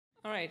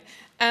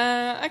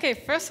right. Okay,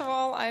 first of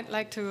all, I'd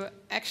like to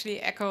actually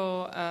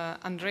echo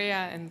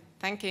Andrea in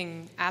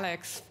thanking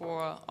Alex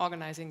for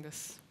organizing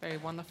this very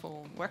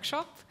wonderful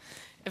workshop.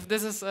 If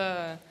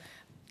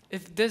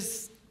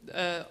this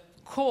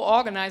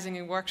co-organizing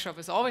a workshop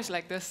is always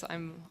like this,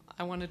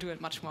 I want to do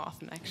it much more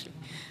often, actually.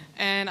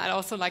 And I'd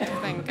also like to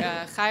thank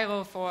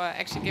Jairo for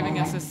actually giving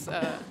us this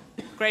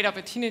great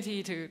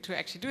opportunity to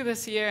actually do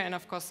this here, and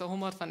of course the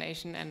Humboldt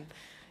Foundation and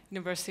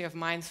University of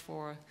Mainz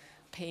for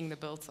paying the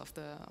bills of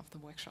the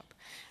workshop.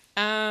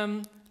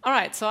 All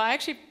right, so I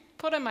actually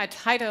put in my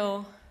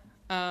title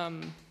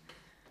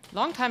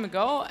long time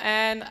ago,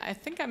 and I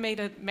think I made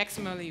it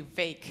maximally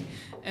vague.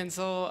 And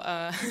so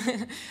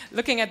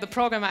looking at the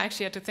program, I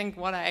actually had to think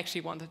what I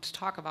actually wanted to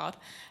talk about.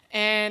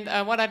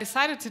 And what I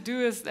decided to do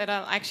is that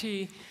I'll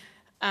actually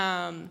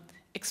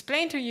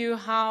explain to you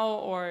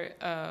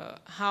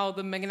how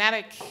the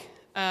magnetic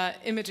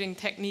imaging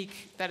technique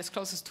that is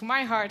closest to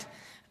my heart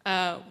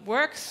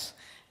works.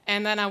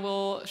 And then I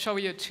will show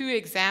you 2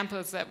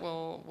 examples that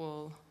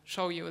will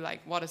show you like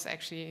what is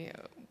actually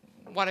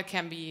what it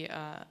can be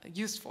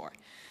used for.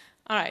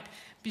 All right.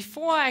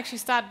 Before I actually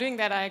start doing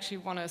that, I actually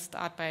want to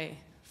start by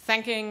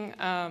thanking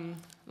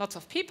lots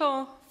of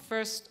people.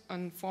 First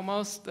and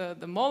foremost,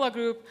 the Moeller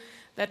group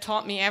that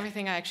taught me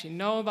everything I actually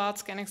know about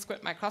scanning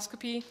squid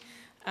microscopy.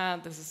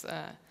 This is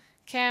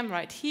Cam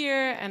right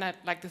here, and I'd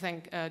like to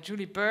thank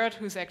Julie Bird,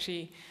 who's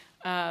actually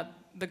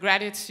the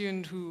graduate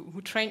student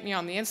who trained me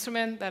on the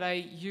instrument that I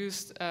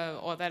used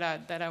or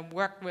that I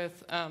worked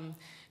with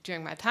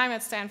during my time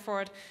at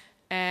Stanford.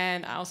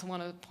 And I also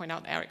want to point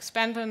out Eric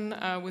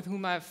Spenton, with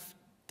whom I've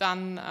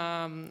done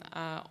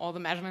all the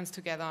measurements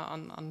together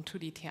on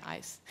 2D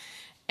TIs.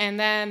 And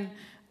then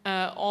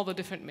all the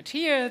different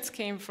materials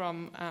came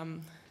from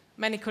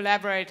many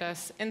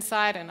collaborators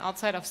inside and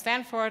outside of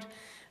Stanford.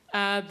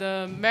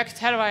 The Merck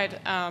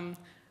Telluride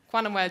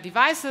quantum well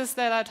devices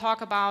that I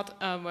talk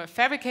about were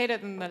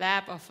fabricated in the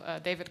lab of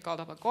David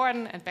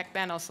Goldhaber-Gordon, and back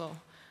then also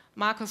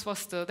Marcus was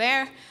still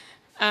there.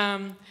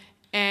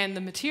 And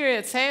the material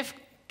itself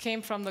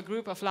came from the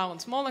group of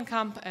Laurens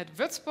Molenkamp at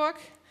Würzburg.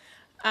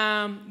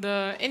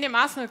 The indium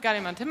arsenide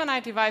gallium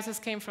antimonide devices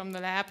came from the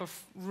lab of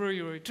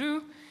Rui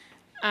Zhu.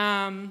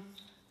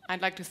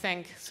 I'd like to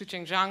thank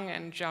Sucheng Zhang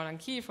and Zhaolan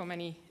Qi for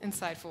many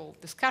insightful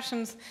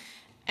discussions.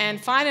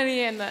 And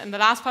finally, in the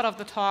last part of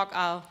the talk,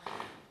 I'll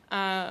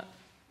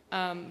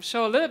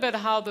show a little bit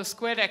how the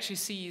squid actually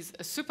sees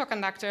a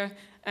superconductor.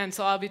 And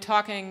so I'll be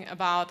talking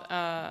about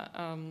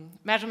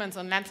measurements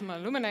on lanthanum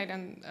aluminate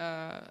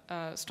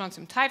and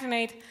strontium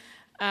titanate.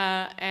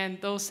 And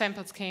those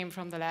samples came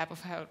from the lab of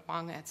Harold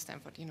Wang at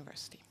Stanford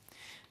University.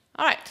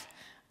 All right.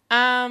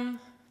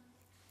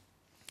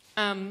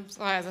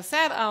 So as I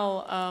said,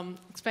 I'll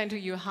explain to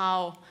you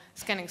how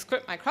scanning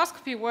squid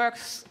microscopy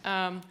works.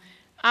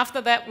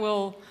 After that,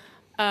 we'll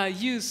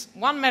use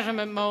one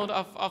measurement mode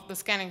of the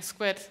scanning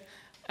squid,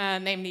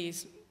 namely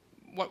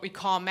what we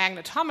call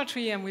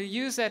magnetometry, and we'll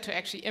use that to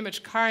actually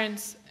image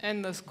currents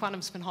in this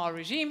quantum spin Hall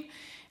regime.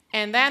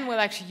 And then we'll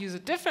actually use a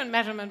different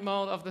measurement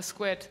mode of the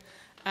squid,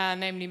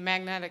 namely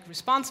magnetic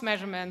response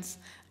measurements,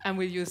 and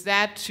we'll use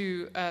that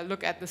to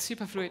look at the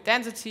superfluid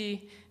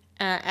density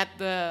at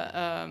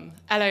the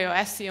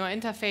LAOS-CO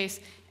interface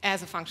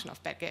as a function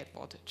of bed gate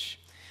voltage.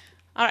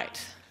 All right.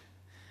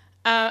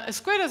 A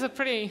squid is a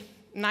pretty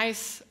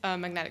nice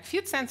magnetic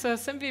field sensor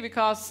simply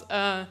because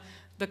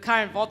the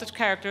current voltage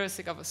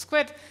characteristic of a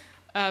squid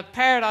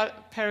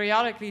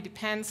periodically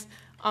depends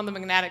on the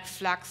magnetic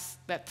flux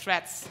that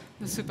threads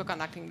the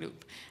superconducting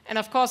loop. And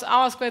of course,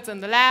 our squids in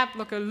the lab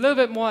look a little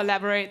bit more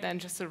elaborate than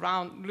just a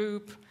round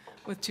loop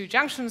with 2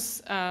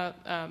 junctions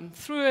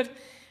through it.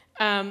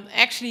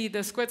 Actually,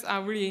 the squids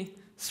are really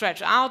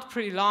stretched out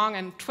pretty long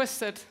and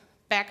twisted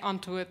back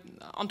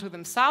onto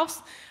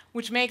themselves,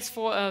 which makes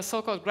for a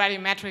so-called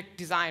graduometric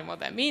design. What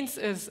that means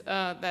is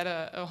that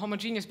a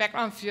homogeneous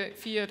background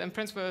field in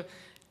principle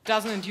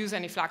doesn't induce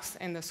any flux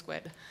in the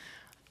squid.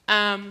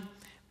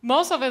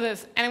 Most of it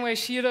is anyway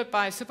shielded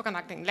by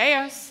superconducting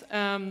layers,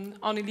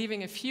 only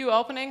leaving a few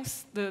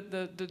openings,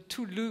 the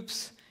 2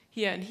 loops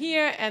here and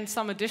here, and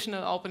some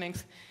additional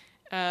openings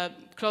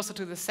closer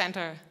to the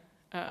center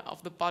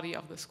of the body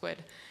of the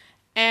squid.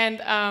 And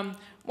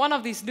one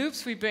of these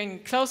loops we bring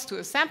close to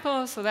a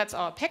sample, so that's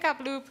our pickup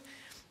loop.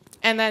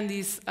 And then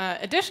these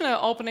additional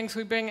openings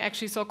we bring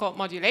actually so-called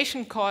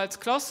modulation coils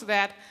close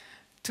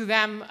to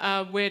them,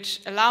 which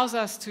allows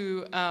us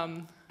to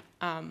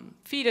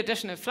feed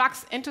additional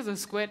flux into the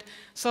squid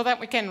so that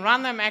we can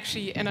run them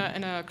actually in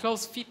a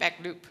closed feedback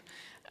loop,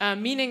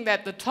 meaning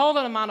that the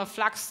total amount of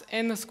flux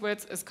in the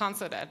squids is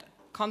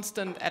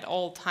constant at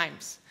all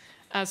times.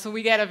 So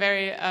we get a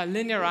very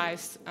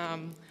linearized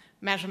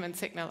measurement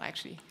signal,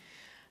 actually.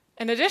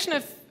 An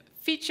additional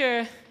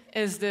feature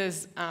is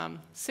this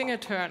single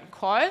turn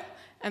coil,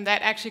 and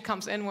that actually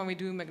comes in when we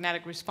do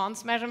magnetic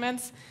response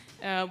measurements.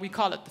 We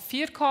call it the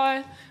field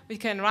coil. We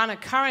can run a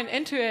current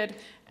into it,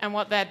 and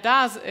what that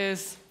does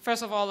is,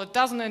 first of all, it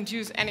doesn't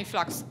induce any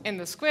flux in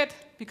the squid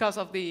because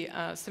of the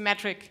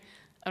symmetric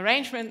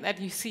arrangement that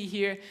you see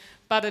here,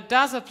 but it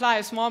does apply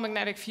a small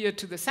magnetic field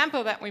to the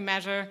sample that we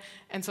measure,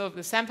 and so if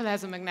the sample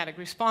has a magnetic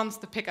response,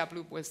 the pickup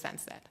loop will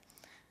sense that.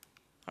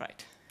 All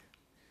right.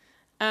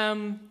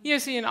 Here you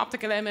see an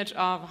optical image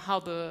of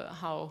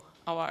how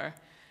our,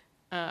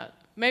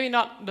 maybe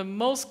not the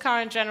most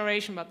current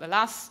generation, but the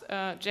last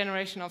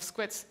generation of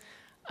squids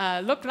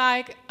look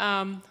like.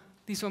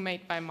 These were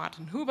made by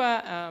Martin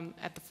Huber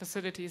at the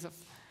facilities of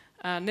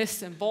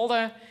NIST in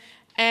Boulder.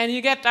 And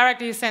you get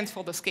directly a sense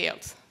for the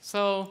scales.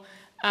 So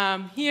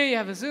here you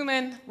have a zoom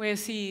in where you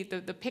see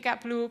the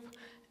pickup loop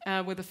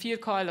with a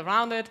field coil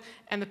around it.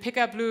 And the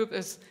pickup loop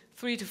is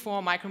 3 to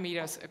 4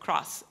 micrometers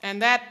across.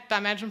 And that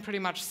dimension pretty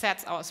much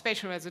sets our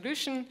spatial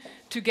resolution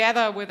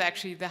together with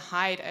actually the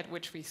height at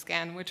which we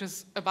scan, which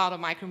is about a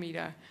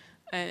micrometer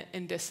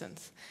in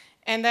distance.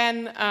 And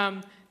then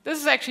this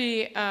is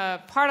actually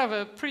part of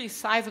a pretty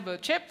sizable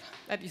chip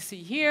that you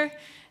see here.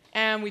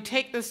 And we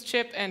take this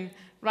chip and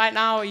right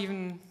now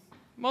even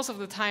most of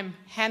the time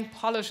hand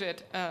polish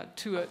it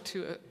to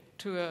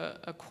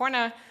a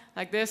corner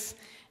like this.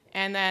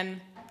 And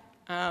then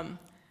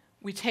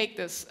we take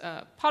this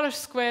polished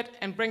squid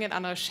and bring it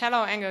under a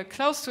shallow angle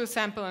close to a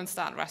sample and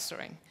start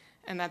rastering.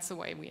 And that's the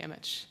way we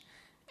image.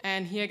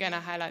 And here again, I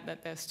highlight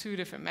that there's 2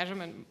 different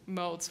measurement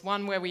modes.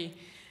 One where we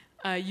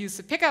use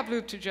the pickup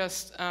loop to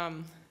just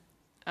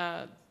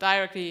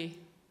directly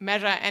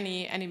measure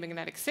any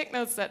magnetic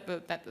signals that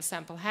the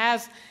sample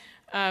has,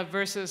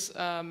 versus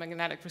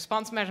magnetic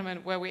response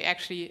measurement, where we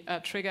actually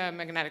trigger a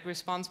magnetic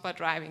response by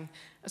driving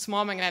a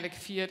small magnetic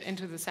field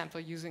into the sample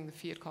using the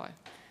field coil.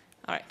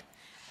 All right.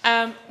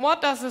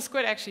 What does the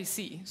squid actually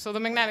see? So the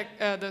magnetic,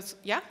 yeah?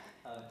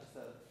 Just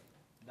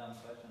a dumb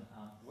question.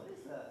 What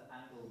is the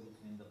angle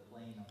between the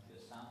plane of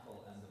your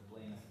sample and the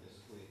plane of your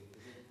squid?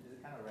 Is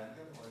it kind of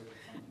random, or is it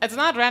something? It's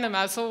not random.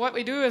 So what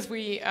we do is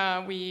we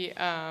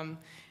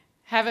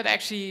have it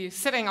actually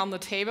sitting on the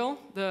table,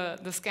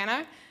 the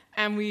scanner,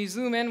 and we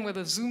zoom in with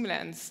a zoom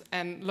lens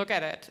and look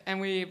at it. And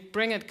we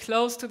bring it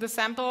close to the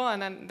sample,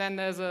 and then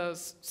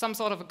there's some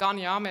sort of a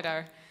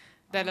goniometer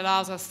that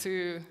allows us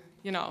to,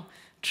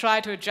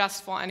 try to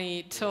adjust for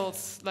any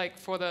tilts, like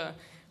for the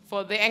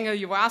angle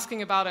you were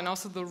asking about, and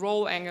also the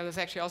roll angle is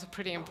actually also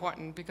pretty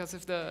important, because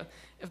if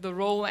the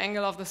roll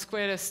angle of the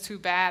squid is too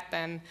bad,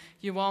 then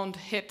you won't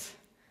hit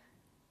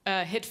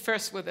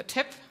first with the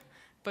tip,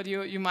 but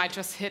you might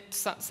just hit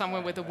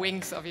somewhere with the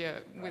wings of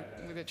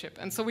with the chip.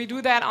 And so we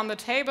do that on the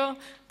table,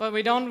 but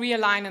we don't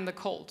realign in the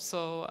cold.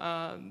 So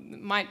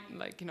it might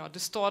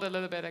distort a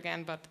little bit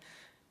again, but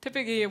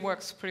typically it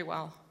works pretty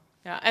well.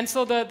 Yeah. And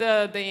so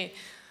the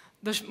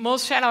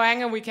most shallow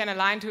angle we can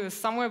align to is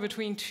somewhere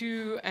between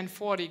 2 and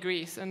 4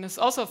 degrees. And it's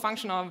also a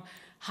function of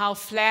how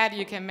flat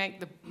you can make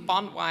the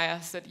bond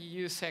wires that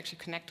you use to actually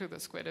connect to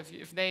the squid.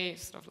 If they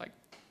sort of like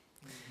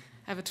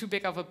have a too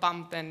big of a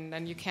bump,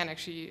 then you can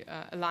actually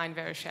align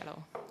very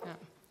shallow.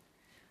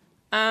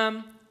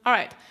 Yeah. All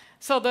right.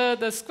 So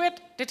the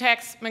squid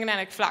detects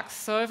magnetic flux.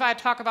 So if I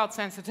talk about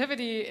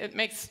sensitivity, it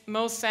makes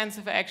most sense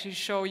if I actually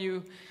show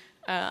you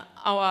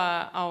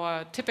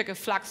our typical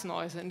flux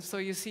noise. And so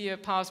you see a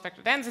power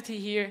spectral density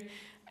here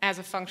as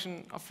a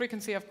function of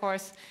frequency, of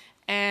course.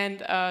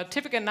 And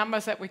typical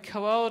numbers that we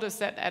quote is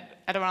that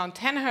at around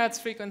 10 hertz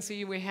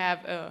frequency, we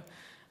have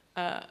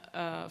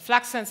a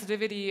flux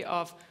sensitivity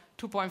of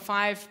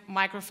 2.5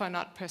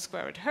 microfarad per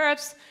square root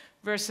hertz,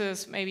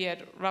 versus maybe at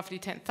roughly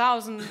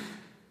 10,000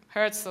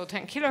 hertz, so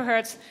 10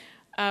 kilohertz,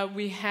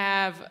 we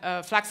have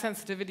a flux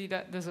sensitivity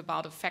that is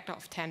about a factor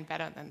of 10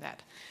 better than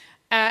that.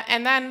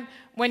 And then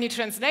when you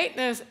translate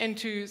this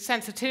into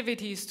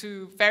sensitivities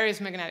to various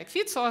magnetic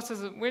field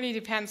sources, it really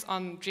depends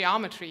on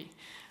geometry.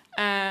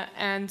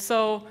 And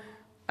so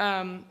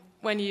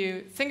when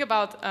you think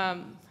about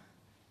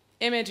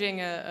imaging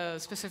a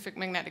specific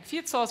magnetic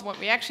field source, what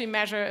we actually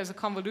measure is a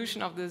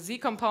convolution of the z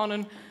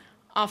component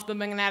of the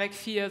magnetic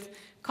field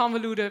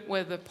convoluted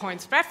with the point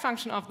spread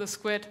function of the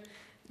squid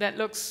that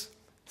looks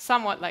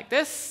somewhat like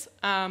this.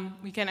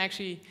 We can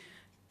actually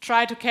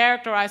try to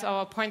characterize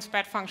our point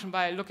spread function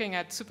by looking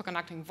at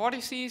superconducting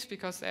vortices,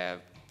 because they're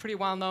a pretty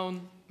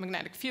well-known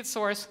magnetic field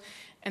source.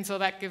 And so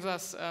that gives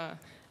us a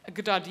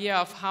good idea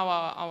of how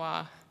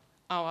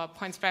our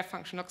point spread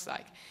function looks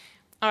like.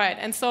 All right,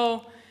 and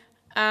so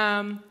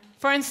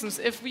for instance,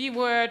 if we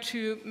were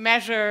to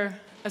measure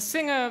a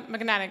single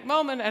magnetic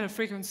moment at a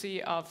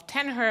frequency of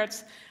 10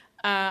 hertz,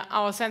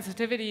 our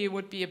sensitivity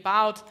would be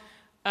about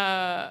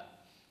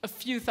a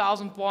few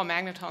thousand Bohr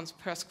magnetons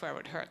per square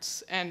root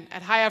hertz. And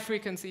at higher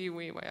frequency,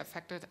 we were a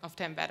factor of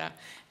 10 better.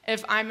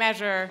 If I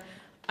measure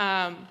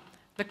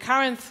the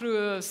current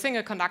through a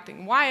single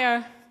conducting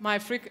wire,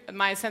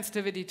 my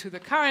sensitivity to the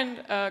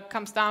current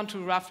comes down to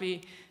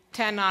roughly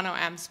 10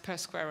 nanoamps per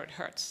square root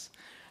hertz.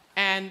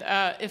 And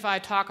if I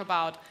talk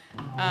about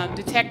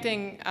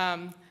detecting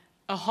a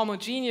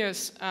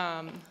homogeneous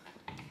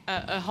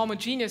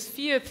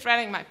field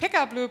threading my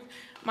pickup loop,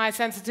 my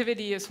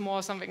sensitivity is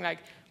more something like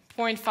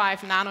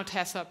 0.5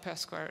 nanotesla per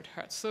square root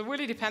hertz. So it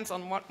really depends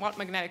on what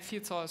magnetic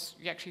field source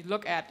you actually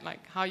look at,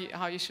 like how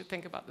you should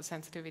think about the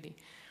sensitivity.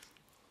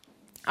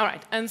 All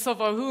right, and so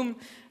for whom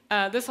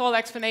this whole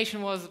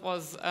explanation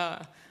was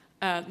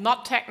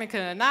not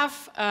technical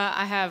enough.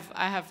 I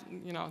have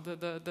you know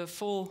the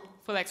full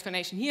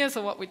explanation here.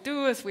 So what we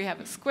do is we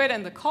have a squid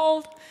in the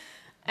cold,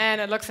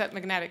 and it looks at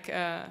magnetic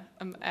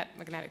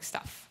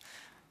stuff.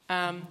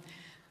 All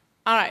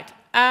right.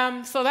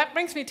 So that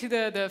brings me to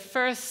the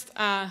first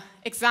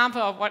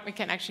example of what we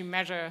can actually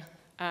measure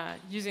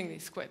using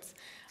these squids.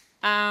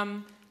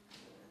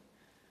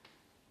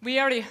 We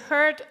already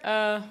heard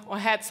or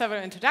had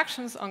several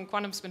introductions on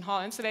quantum spin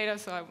Hall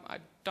insulators, so I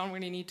don't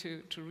really need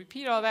to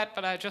repeat all that,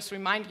 but I just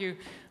remind you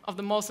of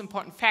the most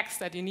important facts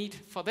that you need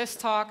for this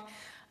talk.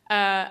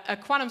 A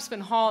quantum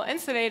spin Hall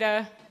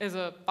insulator is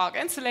a bulk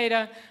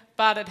insulator,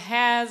 but it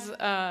has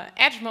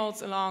edge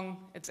modes along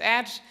its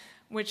edge,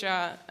 which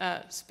are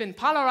spin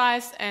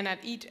polarized, and at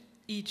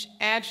each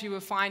edge you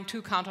will find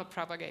 2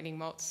 counter-propagating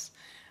modes.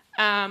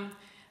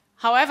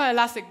 However,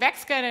 elastic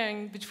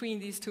backscattering between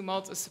these 2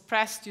 modes is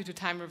suppressed due to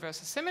time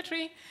reversal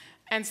symmetry,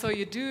 and so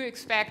you do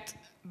expect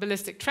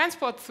ballistic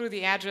transport through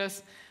the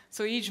edges,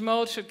 so each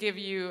mode should give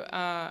you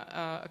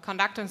a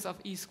conductance of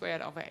E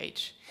squared over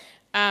H.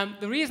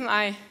 The reason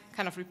I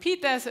kind of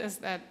repeat this is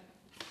that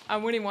I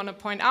really want to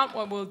point out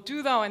what we'll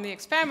do, though, in the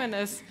experiment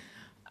is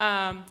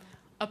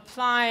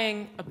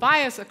applying a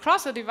bias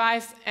across the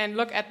device and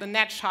look at the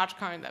net charge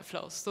current that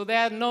flows. So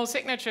there are no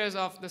signatures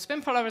of the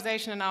spin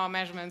polarization in our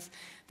measurements.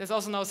 There's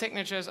also no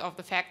signatures of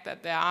the fact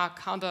that there are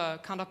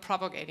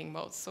counter-propagating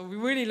modes. So we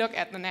really look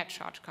at the net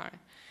charge current.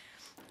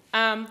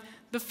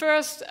 The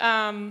first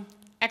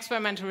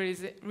experimental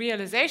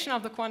realization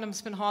of the quantum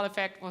spin Hall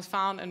effect was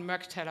found in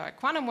murky telluride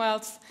quantum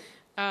wells.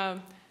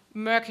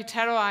 Murky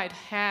telluride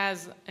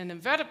has an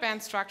inverted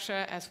band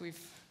structure, as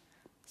we've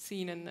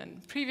seen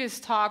in previous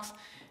talks.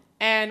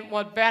 And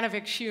what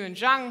Bernavik, Xu, and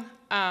Zhang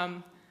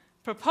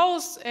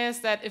proposed is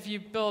that if you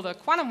build a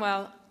quantum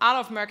well out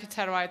of murky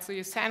telluride, so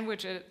you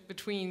sandwich it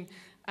between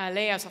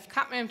layers of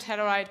cadmium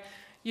telluride,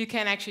 you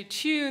can actually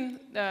tune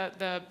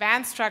the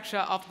band structure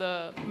of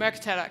the murky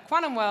telluride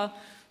quantum well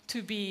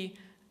to be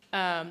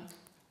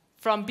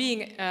from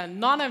being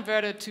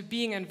non-inverted to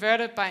being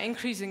inverted by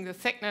increasing the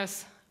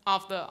thickness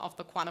of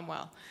the quantum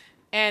well.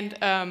 And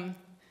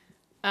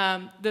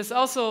this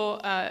also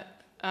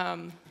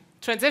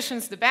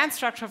transitions the band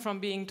structure from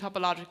being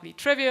topologically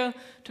trivial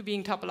to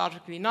being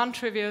topologically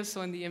non-trivial.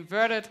 So in the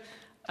inverted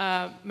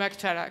murky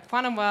telluride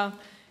quantum well,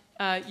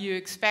 you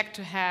expect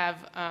to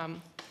have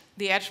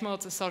the edge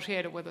modes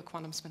associated with the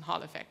quantum spin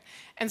Hall effect.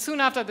 And soon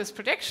after this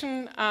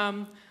prediction,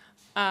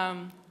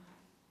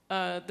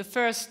 the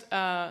first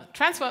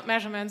transport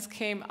measurements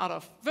came out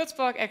of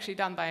Würzburg, actually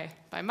done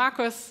by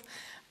Markus,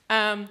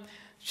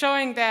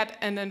 showing that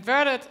an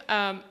inverted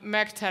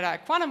murky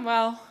telluride quantum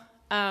well,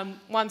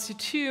 once you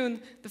tune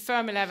the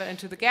Fermi level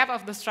into the gap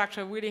of the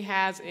structure, really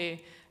has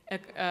a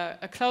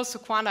close to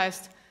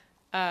quantized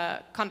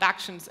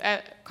conductance,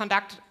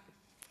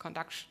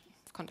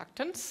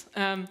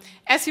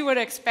 as you would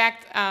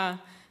expect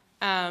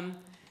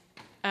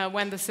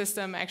when the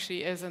system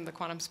actually is in the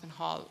quantum spin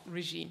Hall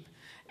regime.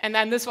 And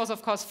then this was,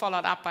 of course,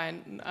 followed up by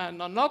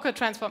non-local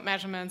transport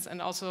measurements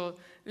and also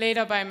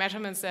later by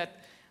measurements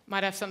that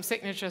might have some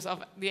signatures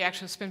of the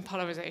actual spin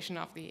polarization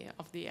of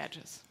the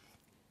edges.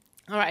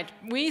 All right,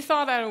 we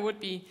thought that it would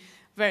be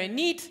very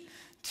neat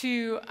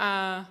to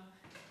kind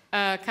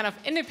of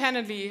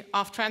independently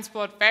of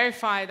transport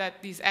verify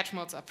that these edge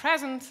modes are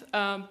present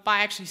by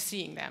actually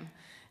seeing them.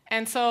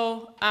 And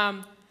so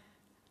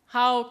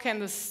how can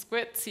the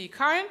squid see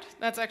current?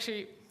 That's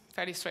actually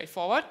fairly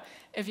straightforward.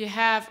 If you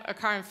have a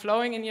current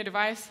flowing in your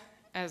device,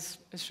 as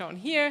is shown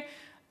here,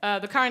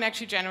 the current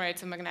actually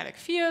generates a magnetic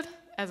field,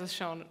 as is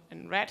shown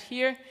in red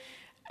here.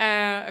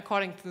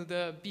 According to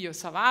the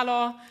Biot-Savart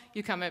law,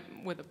 you come up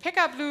with a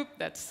pickup loop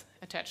that's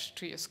attached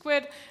to your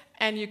squid,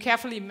 and you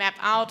carefully map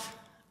out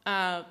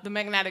the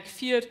magnetic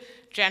field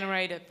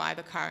generated by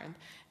the current.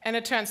 And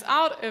it turns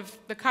out if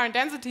the current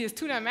density is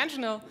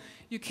two-dimensional,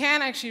 you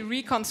can actually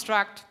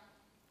reconstruct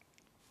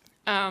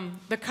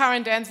the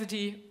current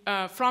density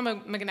from a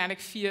magnetic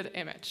field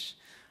image.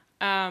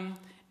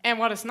 And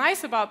what is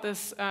nice about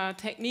this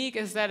technique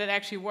is that it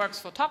actually works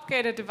for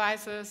top-gated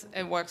devices.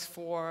 It works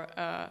for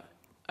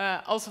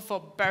also for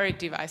buried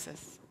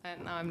devices.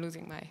 And now I'm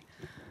losing my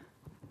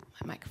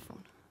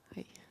microphone.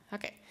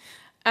 Okay.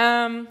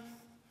 All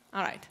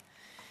right.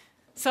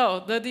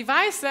 So the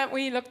device that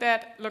we looked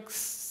at looks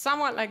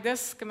somewhat like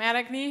this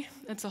schematically.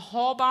 It's a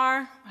Hall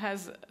bar,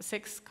 has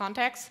 6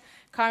 contacts.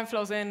 Current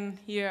flows in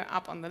here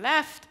up on the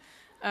left,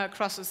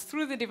 crosses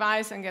through the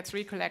device, and gets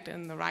recollected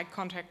in the right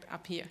contact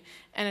up here.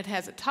 And it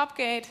has a top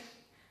gate,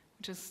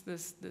 which is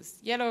this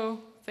yellow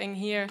thing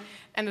here.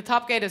 And the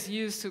top gate is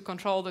used to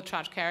control the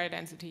charge carrier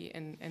density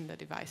in the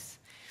device.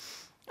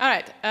 All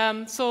right,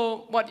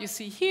 so what you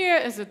see here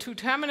is the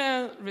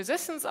 2-terminal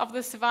resistance of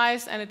this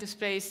device, and it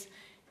displays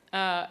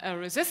a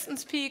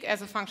resistance peak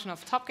as a function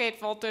of top gate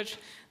voltage.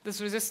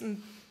 This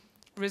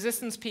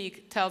resistance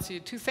peak tells you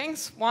 2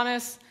 things. One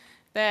is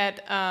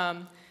that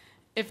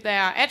if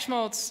there are edge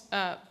modes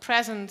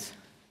present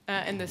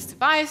in this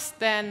device,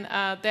 then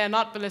they're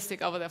not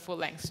ballistic over their full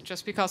length,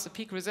 just because the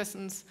peak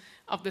resistance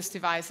of this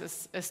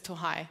device is too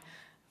high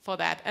for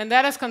that. And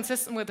that is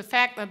consistent with the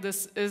fact that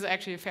this is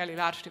actually a fairly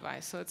large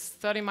device. So it's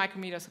 30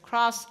 micrometers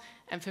across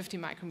and 50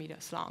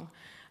 micrometers long.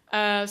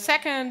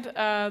 Second,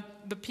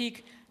 the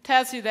peak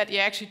tells you that you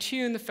actually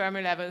tune the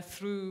Fermi level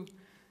through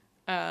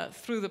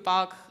the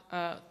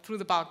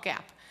bulk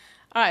gap.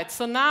 All right,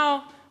 so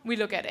now we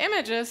look at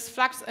images,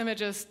 flux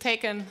images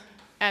taken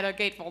at a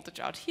gate voltage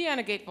out here and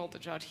a gate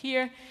voltage out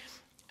here.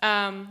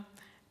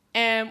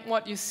 And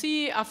what you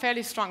see are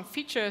fairly strong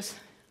features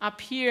up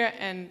here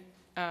and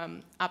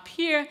up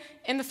here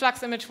in the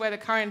flux image, where the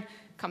current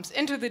comes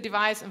into the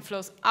device and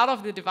flows out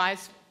of the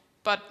device.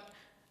 But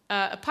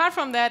apart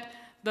from that,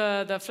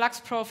 the flux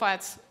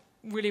profiles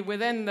really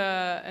within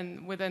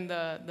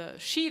the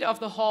sheet of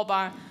the Hall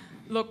bar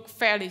look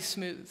fairly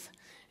smooth.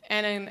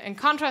 And in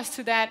contrast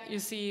to that, you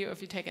see,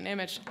 if you take an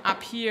image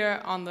up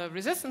here on the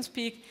resistance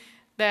peak,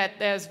 that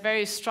there's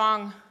very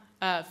strong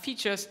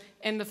features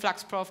in the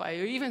flux profile.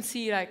 You even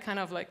see like kind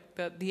of like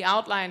the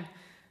outline,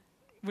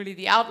 really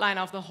the outline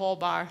of the Hall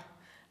bar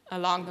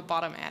along the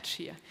bottom edge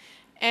here.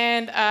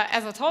 And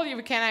as I told you,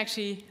 we can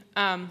actually,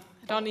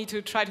 don't need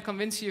to try to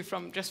convince you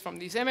just from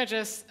these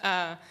images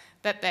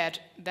that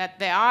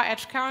there are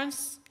edge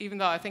currents, even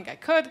though I think I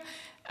could.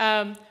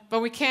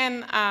 But we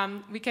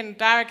can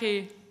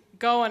directly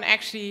go and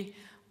actually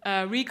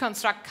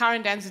reconstruct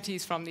current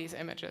densities from these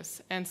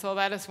images. And so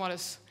that is what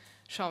is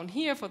shown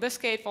here for this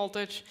gate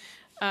voltage.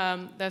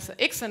 There's an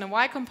X and a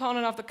Y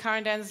component of the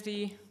current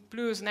density.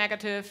 Blue is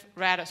negative,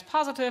 red is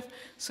positive.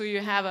 So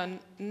you have a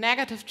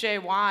negative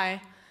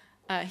JY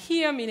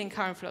here, meaning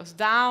current flows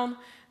down.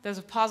 There's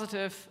a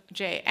positive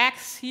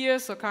JX here,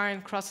 so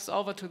current crosses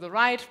over to the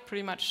right,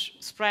 pretty much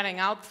spreading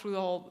out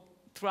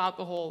throughout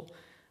the whole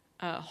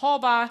Hall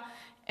bar.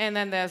 And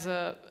then there's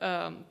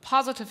a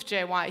positive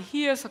JY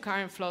here, so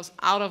current flows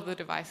out of the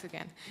device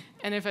again.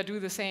 And if I do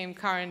the same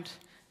current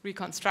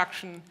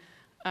reconstruction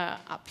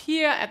up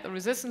here at the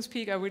resistance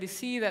peak, I really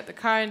see that the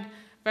current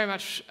very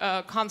much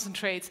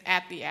concentrates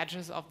at the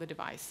edges of the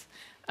device.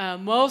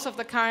 Most of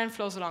the current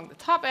flows along the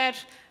top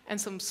edge, and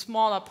some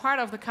smaller part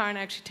of the current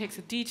actually takes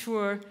a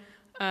detour,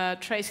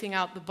 tracing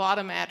out the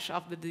bottom edge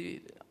of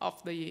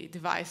the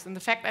device. And the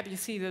fact that you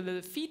see the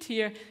little feet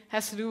here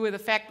has to do with the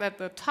fact that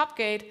the top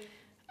gate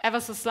ever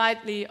so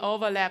slightly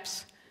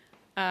overlaps,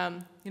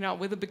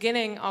 with the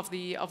beginning of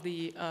the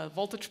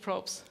voltage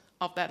probes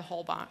of that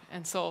Hall bar.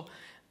 And so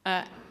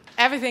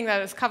everything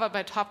that is covered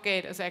by top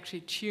gate is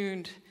actually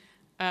tuned,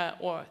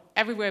 or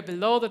everywhere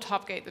below the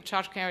top gate, the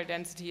charge carrier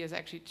density is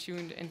actually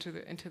tuned into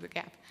the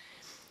gap.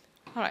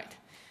 All right.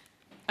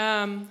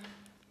 I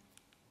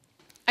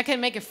can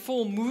make a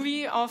full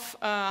movie of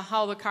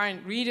how the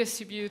current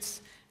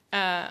redistributes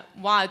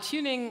while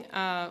tuning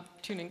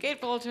gate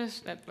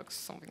voltage. That looks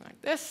something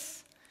like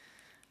this.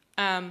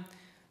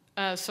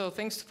 So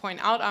things to point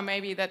out are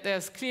maybe that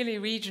there's clearly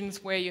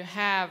regions where you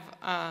have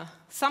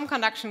some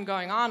conduction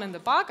going on in the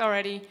bulk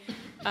already,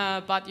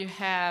 but you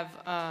have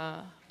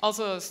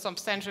also a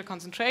substantial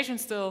concentration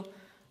still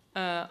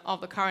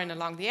of the current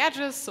along the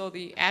edges, so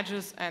the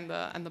edges and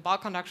the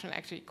bulk conduction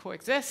actually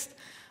coexist.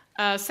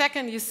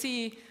 Second, you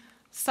see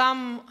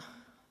some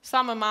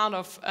amount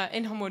of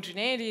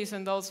inhomogeneities,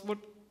 and those would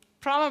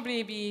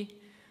probably be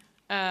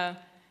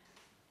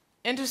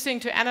interesting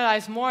to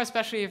analyze more,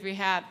 especially if we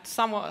had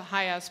somewhat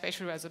higher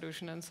spatial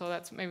resolution. And so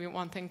that's maybe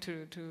one thing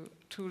to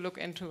look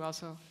into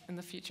also in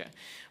the future.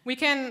 We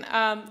can,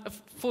 a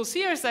full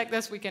series like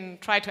this, we can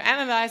try to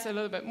analyze a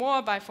little bit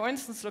more by, for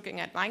instance, looking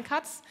at line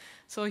cuts.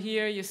 So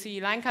here you see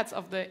line cuts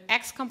of the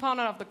X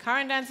component of the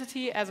current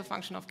density as a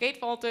function of gate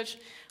voltage.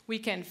 We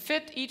can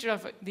fit each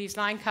of these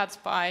line cuts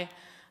by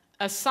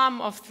a sum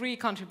of 3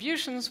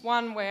 contributions,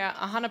 one where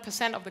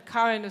 100% of the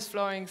current is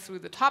flowing through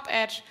the top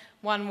edge,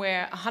 one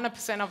where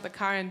 100% of the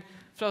current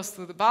flows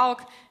through the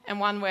bulk, and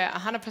one where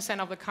 100%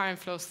 of the current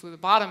flows through the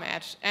bottom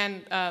edge.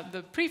 And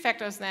the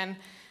prefactors then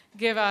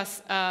give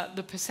us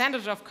the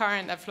percentage of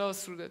current that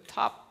flows through the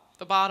top,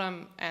 the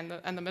bottom, and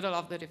the middle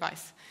of the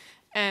device.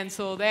 And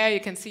so there you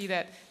can see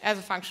that as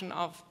a function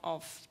of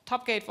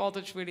top gate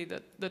voltage, really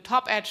the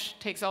top edge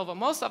takes over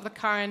most of the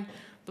current,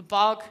 the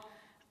bulk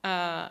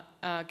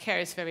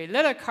carries very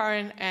little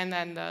current, and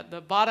then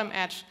the bottom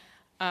edge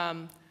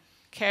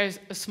carries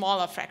a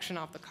smaller fraction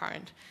of the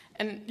current.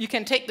 And you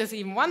can take this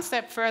even one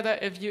step further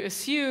if you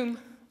assume,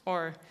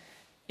 that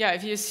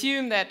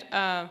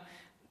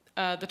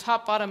the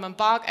top, bottom, and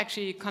bulk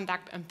actually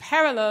conduct in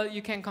parallel.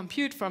 You can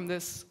compute from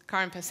this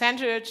current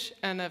percentage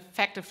an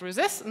effective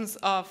resistance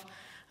of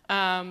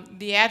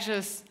the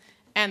edges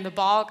and the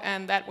bulk,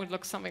 and that would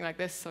look something like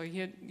this. So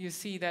here you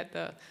see that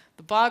the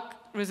bulk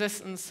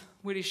resistance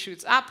really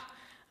shoots up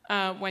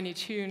when you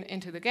tune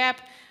into the gap,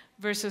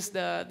 versus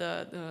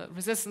the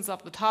resistance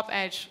of the top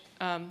edge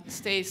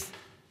stays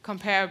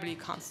comparably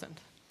constant.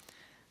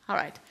 All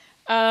right.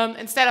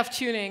 Instead of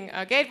tuning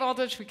gate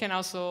voltage, we can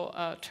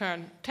also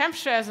turn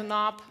temperature as a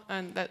knob,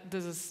 and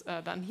this is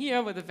done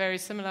here with a very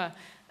similar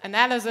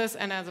analysis.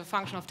 And as a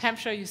function of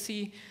temperature, you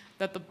see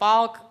that the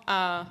bulk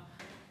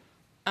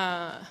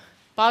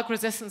bulk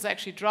resistance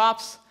actually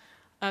drops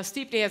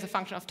steeply as a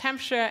function of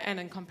temperature, and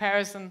in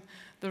comparison,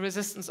 the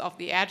resistance of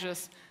the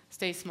edges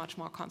stays much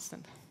more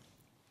constant.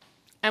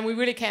 And we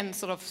really can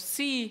sort of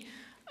see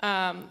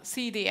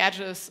the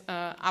edges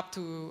up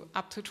to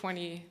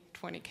 20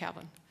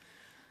 Kelvin.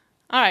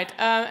 All right,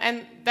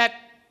 and that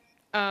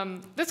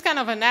this kind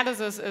of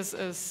analysis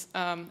is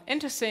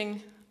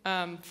interesting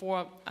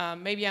for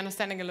maybe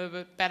understanding a little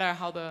bit better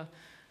how the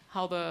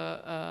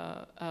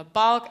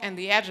bulk and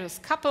the edges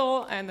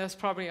couple, and there's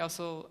probably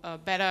also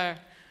better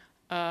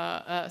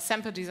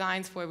sample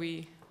designs where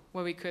we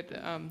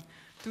could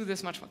do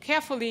this much more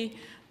carefully,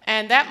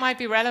 and that might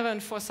be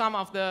relevant for some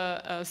of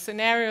the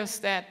scenarios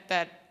that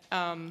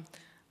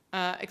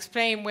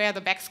explain where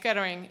the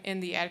backscattering in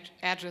the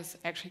edges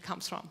actually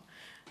comes from.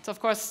 It's of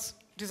course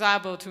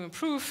desirable to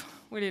improve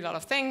really a lot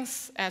of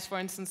things, as for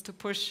instance to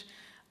push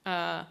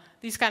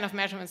these kind of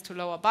measurements to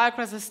lower bulk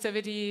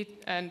resistivity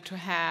and to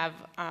have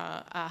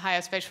a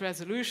higher spatial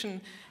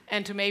resolution,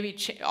 and to maybe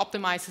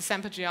optimize the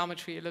sample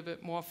geometry a little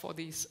bit more for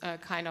these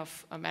kind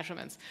of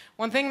measurements.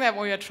 One thing that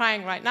we are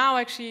trying right now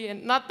actually,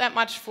 and not that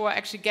much for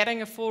actually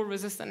getting a full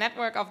resistor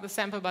network of the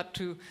sample, but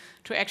to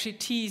actually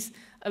tease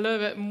a little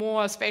bit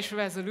more spatial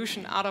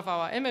resolution out of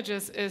our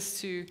images, is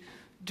to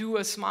do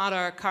a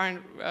smarter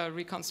current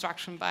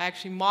reconstruction by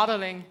actually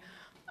modeling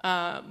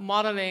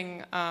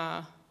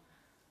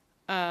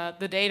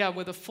the data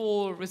with a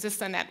full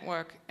resistor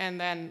network, and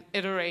then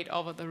iterate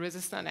over the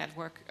resistor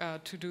network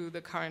to do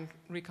the current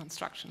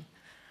reconstruction.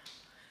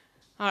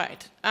 All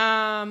right.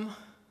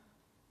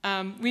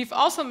 We've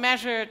also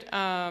measured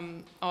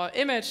or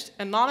imaged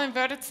a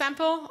non-inverted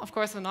sample. Of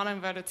course, a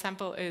non-inverted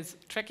sample is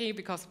tricky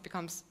because it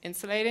becomes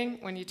insulating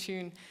when you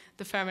tune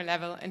the Fermi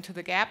level into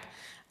the gap.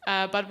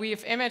 But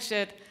we've imaged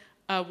it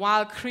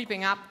while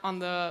creeping up on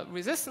the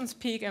resistance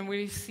peak, and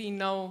we see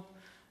no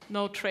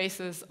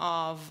traces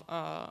of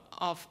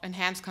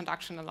enhanced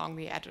conduction along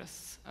the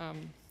edges.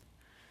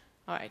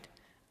 All right.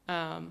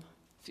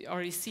 You've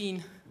already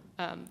seen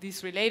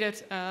these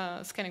related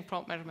scanning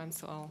probe measurements,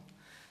 so I'll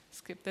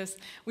skip this.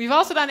 We've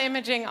also done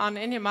imaging on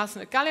indium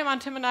arsenide gallium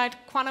artemonide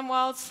quantum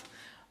wells,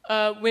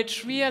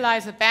 which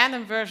realize a band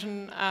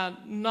inversion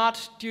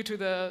not due to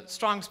the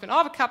strong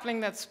spin-orbit coupling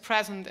that's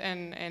present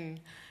in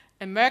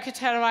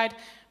mercuriterite,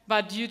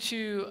 but due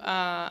to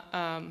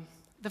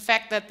the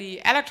fact that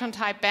the electron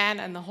type band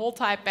and the hole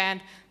type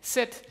band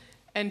sit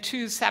in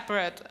two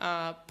separate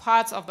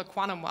parts of the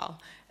quantum well,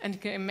 and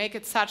can make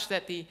it such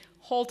that the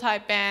hole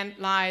type band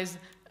lies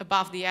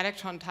above the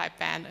electron type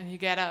band, and you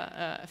get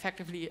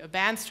effectively a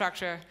band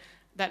structure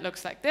that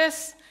looks like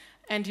this.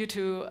 And due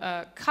to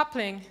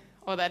coupling,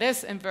 or that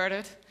is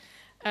inverted,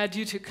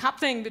 due to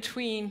coupling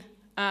between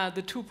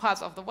the two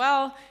parts of the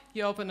well,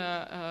 you open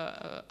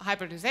a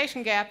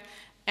hybridization gap,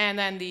 and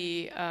then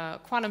the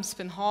quantum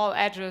spin Hall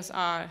edges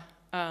are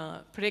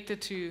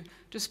predicted to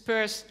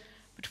disperse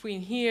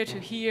between here to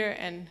here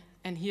and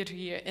here to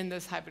here in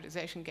this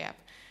hybridization gap.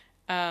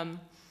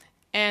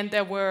 And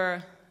there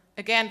were,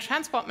 again,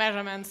 transport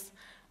measurements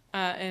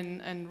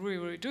in Rui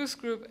Reduce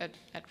group at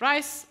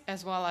Rice,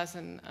 as well as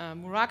in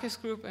Muraki's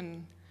group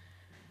in,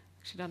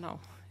 actually don't know,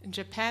 in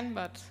Japan,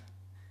 but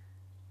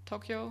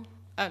Tokyo,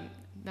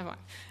 never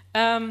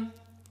mind.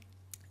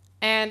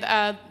 And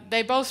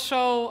they both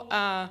show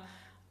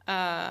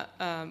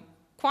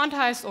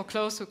quantized or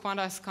close to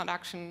quantized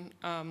conduction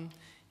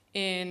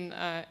in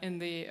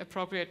the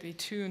appropriately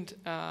tuned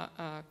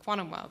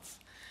quantum wells.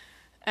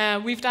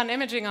 We've done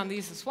imaging on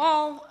these as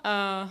well,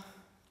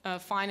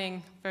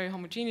 finding very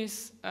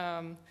homogeneous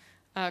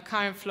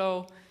current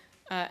flow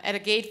at a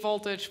gate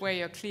voltage where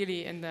you're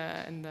clearly in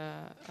the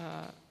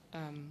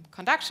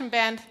conduction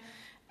band,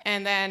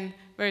 and then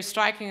very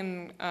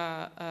striking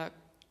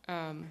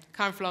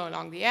current flow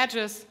along the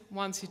edges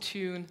once you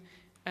tune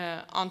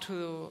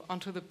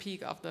onto the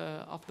peak of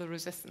the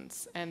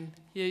resistance. And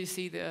here you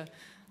see the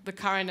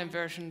current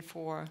inversion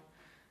for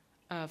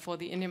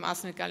the indium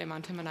arsenide gallium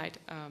artemonide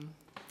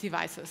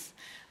devices.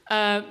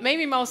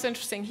 Maybe most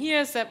interesting here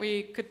is that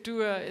we could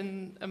do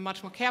a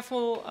much more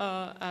careful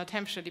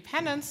temperature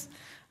dependence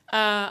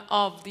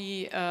of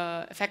the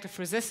effective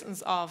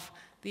resistance of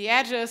the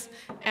edges,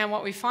 and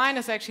what we find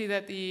is actually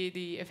that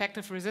the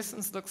effective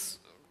resistance looks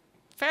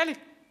fairly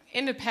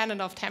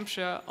independent of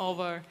temperature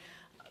over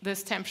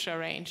this temperature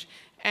range.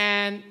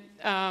 And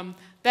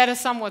that is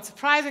somewhat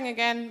surprising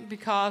again,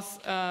 because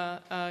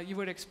you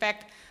would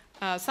expect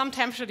some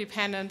temperature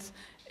dependence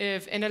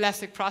if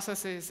inelastic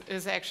processes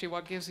is actually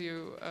what gives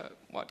you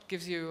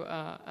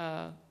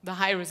the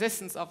high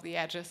resistance of the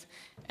edges.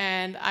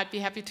 And I'd be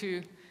happy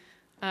to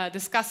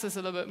discuss this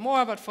a little bit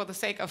more, but for the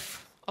sake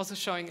of also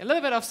showing a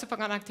little bit of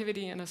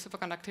superconductivity in a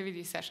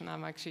superconductivity session,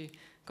 I'm actually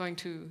going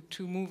to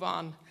move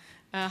on.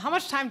 How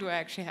much time do I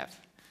actually have?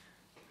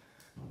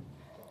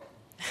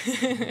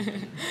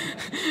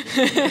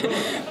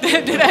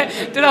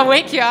 did I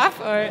wake you up,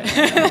 or?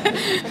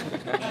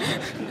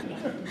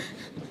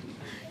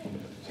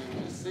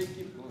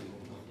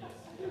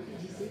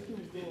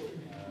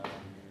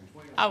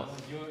 Oh.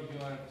 You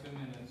are 2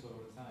 minutes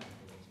over time.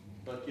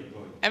 But keep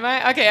going. Am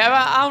I okay?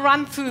 I'll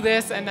run through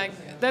this, and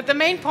the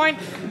main point,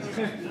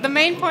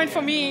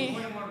 for me.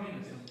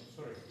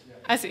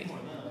 I see.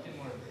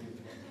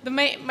 The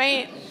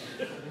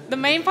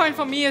main point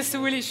for me is to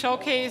really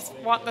showcase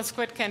what the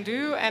squid can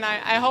do, and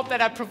I hope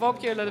that I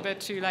provoke you a little bit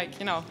to, like,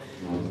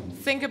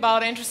 think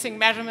about interesting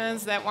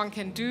measurements that one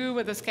can do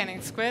with the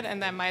scanning squid.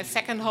 And then my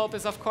second hope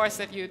is, of course,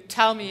 that you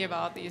tell me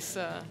about these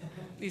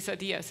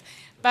ideas.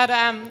 But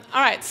all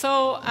right,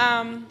 so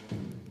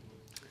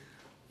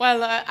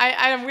well,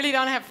 I really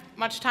don't have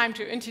much time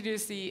to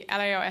introduce the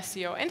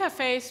LAO-SCO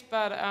interface,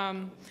 but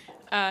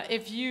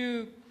if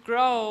you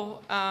grow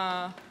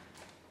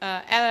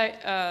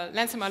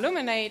lanthanum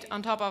aluminate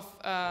on top of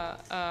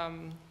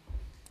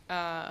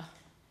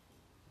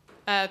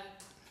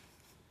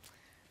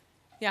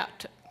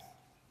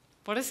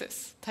what is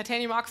this?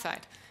 Titanium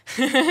oxide.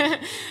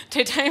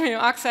 Titanium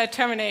oxide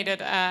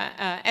terminated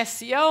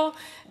SCO,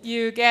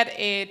 you get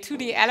a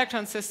 2D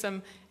electron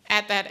system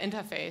at that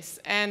interface.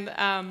 And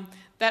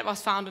that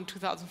was found in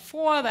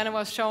 2004. Then it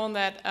was shown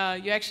that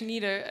you actually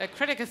need a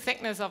critical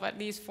thickness of at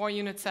least 4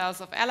 unit cells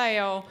of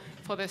LAO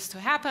for this to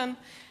happen.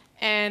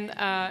 And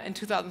in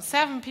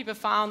 2007, people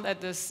found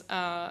that this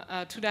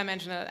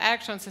 2-dimensional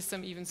electron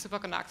system even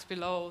superconducts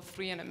below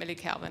 300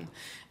 millikelvin.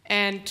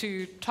 And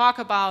to talk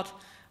about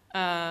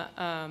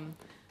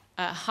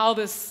how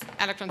this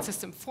electron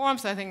system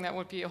forms, I think that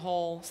would be a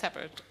whole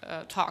separate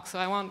talk, so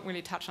I won't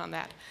really touch on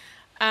that.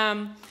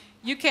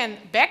 You can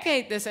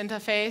backgate this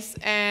interface,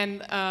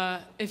 and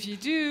if you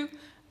do,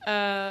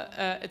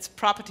 its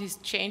properties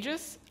change.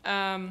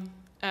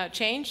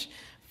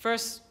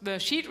 First, the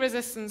sheet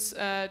resistance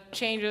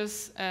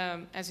changes,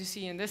 as you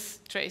see in this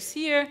trace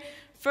here.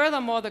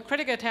 Furthermore, the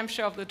critical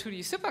temperature of the 2D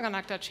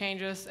superconductor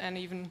changes and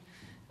even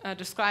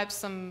describes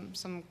some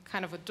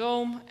kind of a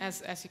dome,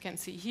 as you can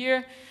see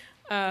here.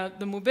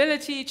 The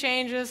mobility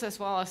changes, as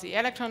well as the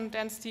electron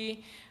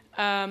density.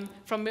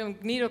 From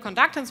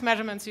magnetoconductance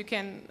measurements, you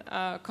can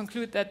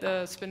conclude that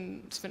the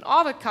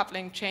spin-orbit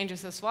coupling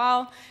changes as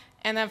well.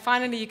 And then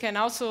finally, you can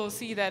also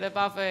see that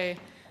above a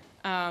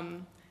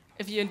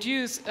if you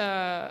induce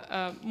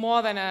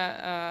more than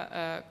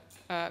a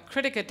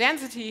critical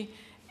density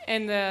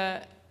in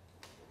the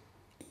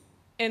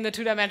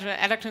 2-dimensional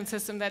electron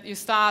system, that you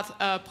start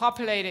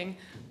populating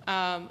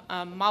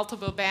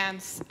multiple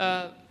bands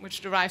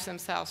which derive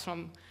themselves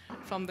from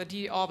the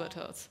d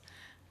orbitals.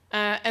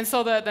 And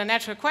so the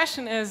natural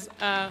question is,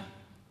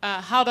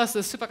 how does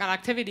the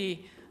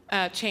superconductivity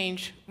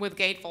change with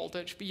gate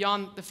voltage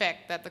beyond the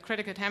fact that the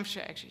critical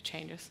temperature actually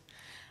changes?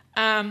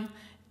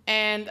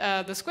 And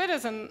the squid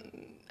is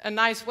a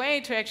nice way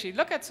to actually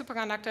look at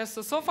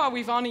superconductors. So far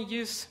we've only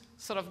used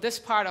sort of this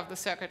part of the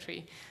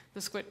circuitry,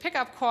 the squid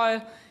pickup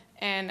coil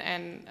and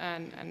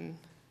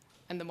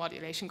the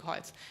modulation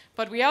coils.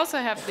 But we also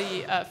have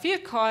the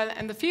field coil,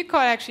 and the field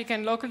coil actually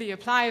can locally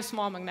apply a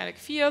small magnetic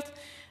field,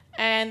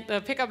 and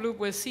the pickup loop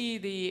will see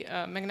the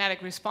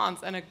magnetic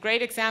response. And a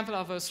great example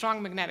of a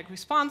strong magnetic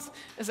response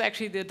is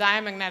actually the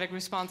diamagnetic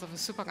response of a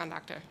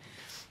superconductor.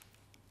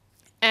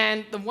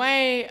 And the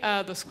way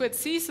the squid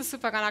sees the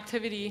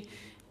superconductivity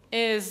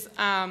is,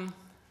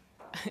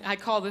 I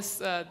call this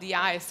the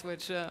ice,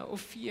 which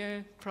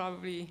Ophir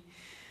probably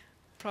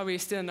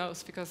still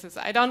knows, because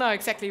I don't know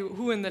exactly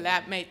who in the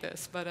lab made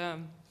this, but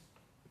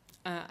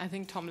I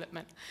think Tom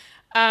Lippmann.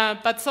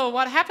 But so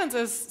what happens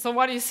is, so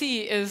what you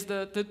see is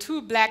the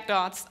 2 black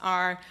dots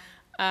are,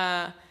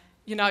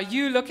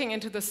 you looking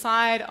into the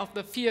side of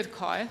the field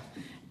coil,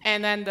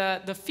 and then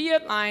the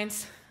field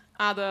lines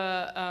are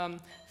the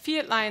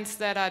field lines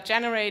that are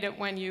generated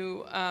when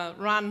you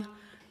run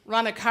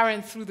a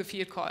current through the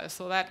field coil.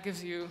 So that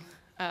gives you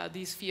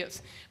these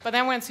fields. But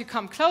then once you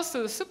come close to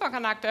the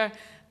superconductor,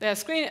 there are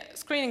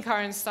screening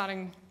currents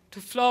starting to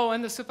flow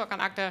in the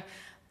superconductor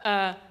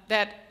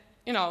that,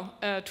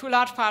 to a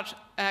large part,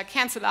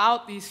 cancel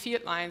out these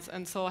field lines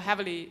and so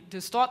heavily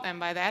distort them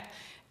by that.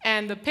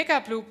 And the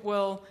pickup loop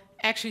will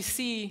actually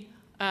see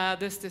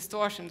this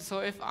distortion. So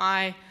if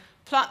I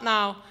plot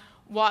now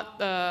what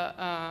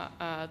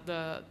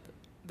the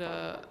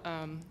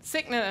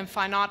signal in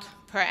phi naught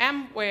per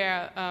amp,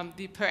 where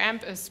the per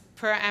amp is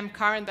per amp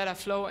current that I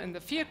flow in the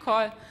field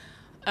coil,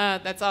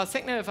 that's our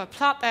signal. If I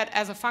plot that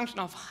as a function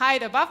of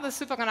height above the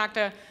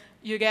superconductor,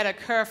 you get a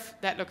curve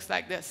that looks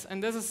like this.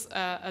 And this is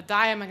a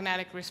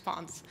diamagnetic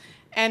response.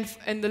 And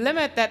in the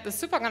limit that the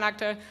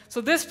superconductor,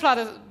 so this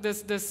plot,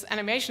 this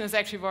animation is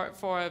actually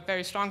for a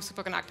very strong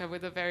superconductor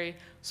with a very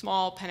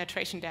small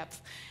penetration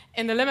depth.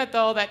 In the limit,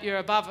 though, that you're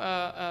above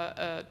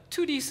a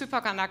 2D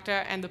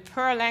superconductor and the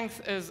per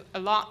length is a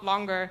lot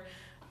longer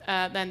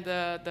than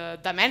the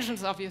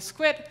dimensions of your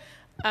squid,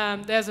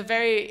 there's a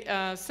very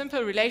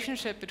simple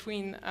relationship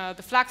between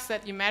the flux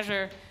that you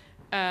measure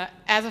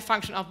as a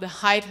function of the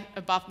height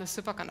above the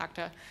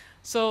superconductor.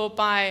 So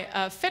by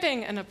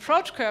fitting an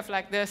approach curve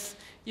like this,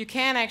 you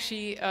can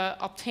actually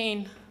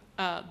obtain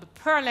the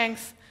per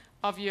length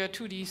of your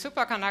 2D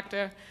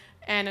superconductor,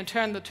 and in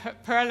turn the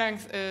per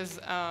length is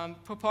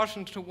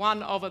proportional to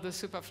 1 over the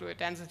superfluid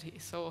density.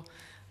 So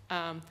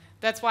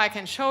that's why I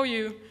can show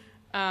you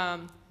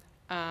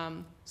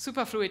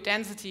superfluid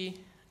density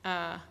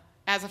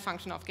as a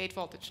function of gate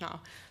voltage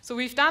now. So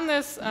we've done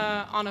this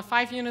on a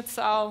 5-unit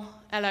cell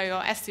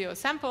LIO STO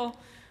sample,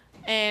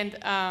 and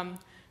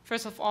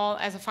first of all,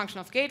 as a function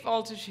of gate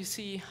voltage, you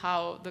see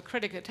how the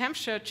critical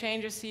temperature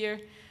changes here,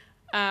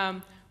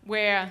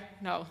 where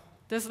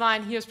this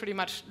line here is pretty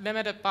much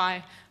limited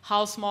by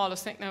how small a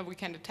signal we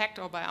can detect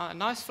or by our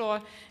noise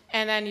floor,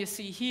 and then you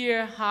see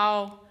here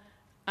how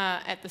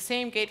at the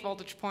same gate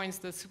voltage points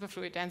the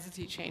superfluid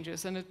density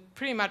changes, and it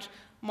pretty much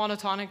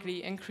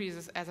monotonically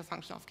increases as a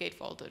function of gate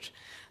voltage.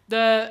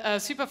 The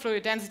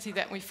superfluid density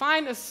that we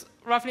find is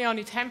roughly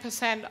only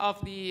 10% of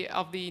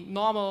the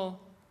normal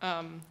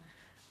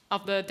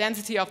of the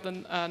density of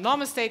the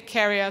normal state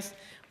carriers,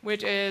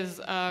 which is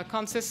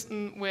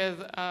consistent with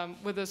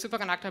the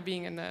superconductor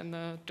being in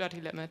the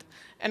dirty limit,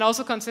 and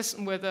also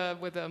consistent with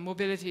the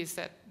mobilities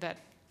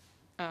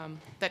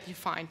that you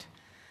find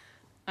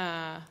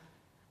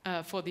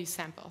for these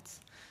samples.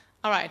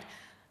 All right.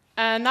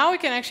 Now we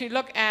can actually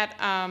look at,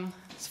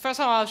 first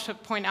of all, I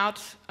should point out,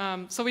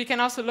 so we can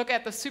also look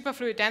at the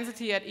superfluid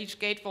density at each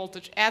gate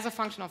voltage as a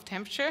function of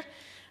temperature.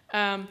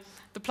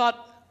 The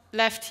plot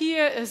left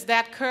here is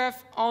that curve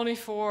only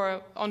for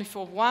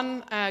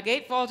one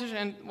gate voltage,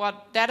 and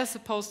what that is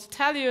supposed to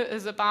tell you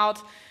is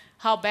about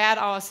how bad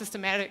our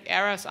systematic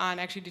errors are in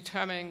actually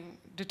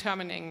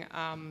determining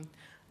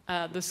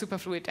the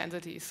superfluid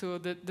density. So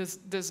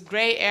this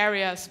gray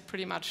area is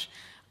pretty much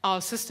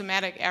our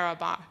systematic error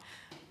bar.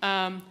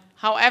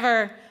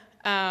 However,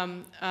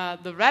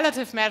 the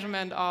relative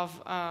measurement of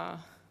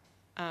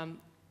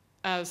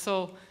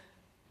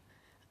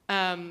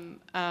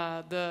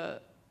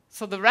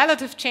the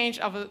relative change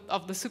of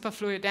the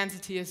superfluid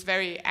density is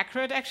very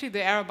accurate. Actually,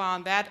 the error bar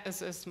on that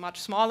is much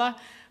smaller,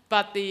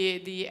 but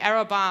the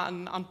error bar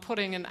on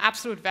putting an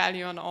absolute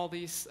value on all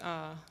these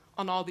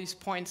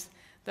points,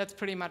 that's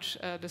pretty much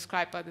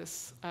described by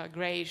this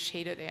gray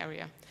shaded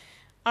area.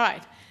 All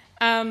right.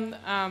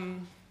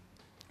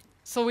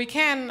 So we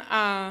can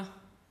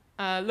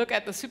look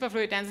at the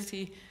superfluid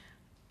density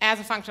as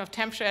a function of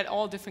temperature at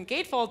all different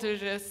gate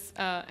voltages,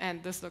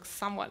 and this looks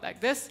somewhat like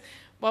this.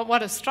 But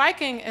what is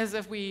striking is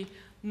if we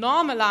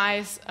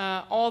normalize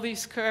all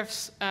these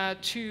curves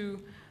to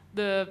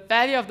the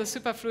value of the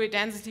superfluid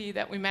density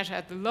that we measure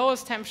at the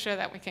lowest temperature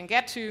that we can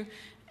get to,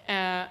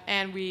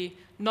 and we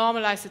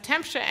normalize the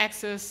temperature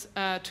axis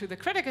to the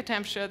critical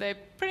temperature, they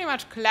pretty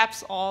much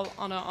collapse all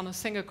on a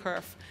single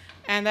curve.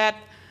 And that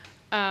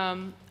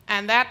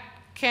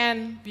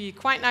can be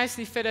quite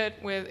nicely fitted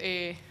with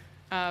a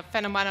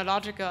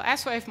phenomenological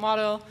S-wave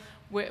model,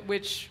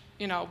 which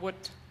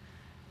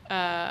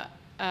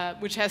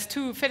has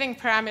two fitting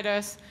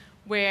parameters,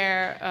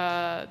 where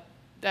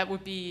that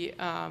would be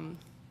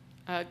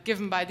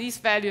given by these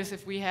values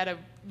if we had a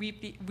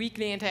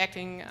weakly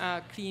interacting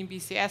clean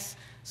BCS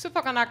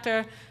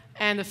superconductor,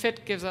 and the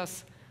fit gives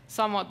us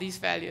somewhat these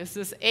values.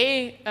 This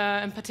A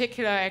in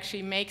particular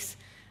actually makes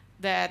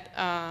that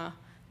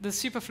the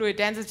superfluid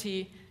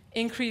density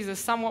increases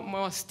somewhat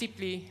more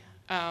steeply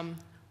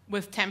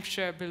with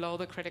temperature below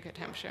the critical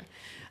temperature.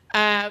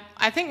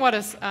 I think what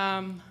is,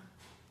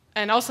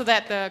 and also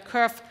that the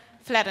curve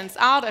flattens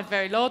out at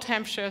very low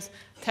temperatures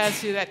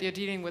tells you that you're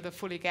dealing with a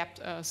fully gapped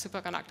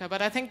superconductor.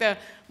 But I think the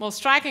most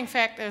striking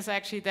fact is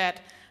actually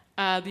that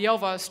the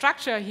overall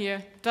structure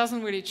here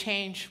doesn't really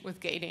change with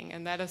gating,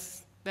 and that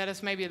is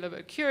maybe a little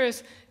bit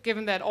curious,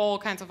 given that all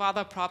kinds of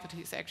other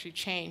properties actually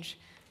change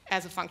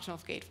as a function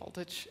of gate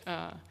voltage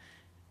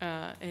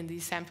in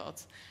these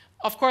samples.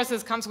 Of course,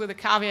 this comes with a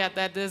caveat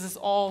that this is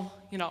all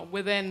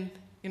within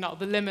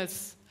the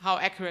limits how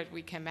accurate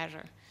we can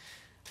measure.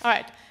 All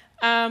right.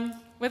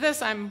 With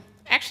this, I'm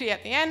actually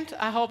at the end.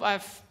 I hope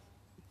I've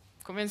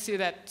convinced you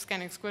that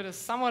scanning squid is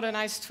somewhat a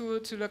nice tool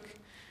to look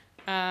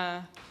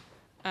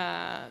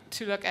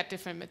at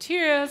different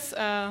materials.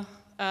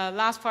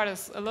 Last part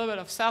is a little bit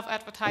of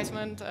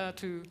self-advertisement.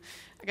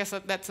 I guess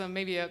that's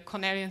maybe a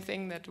Cornelian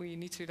thing that we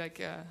need to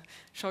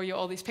show you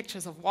all these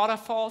pictures of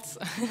waterfalls.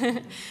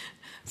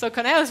 So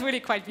Cornell is really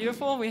quite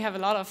beautiful. We have a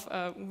lot of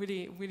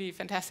really, really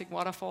fantastic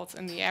waterfalls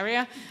in the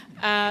area.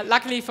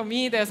 Luckily for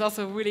me, there's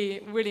also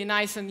really, really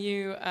nice and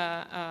new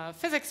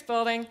physics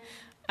building.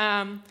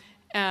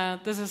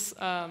 This is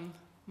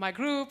my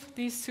group.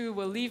 These two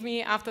will leave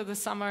me after the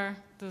summer.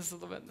 This is a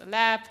little bit the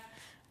lab,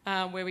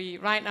 where we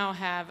right now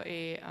have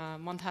a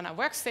Montana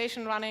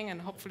workstation running, and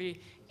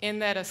hopefully in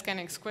that a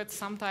scanning squid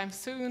sometime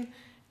soon.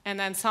 And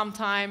then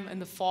sometime in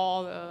the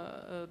fall,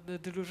 the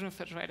dilution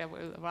refrigerator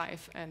will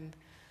arrive, and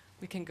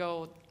we can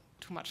go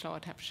to much lower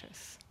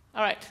temperatures.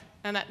 All right,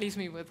 and that leaves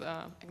me with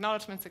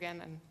acknowledgements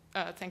again,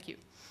 and thank you.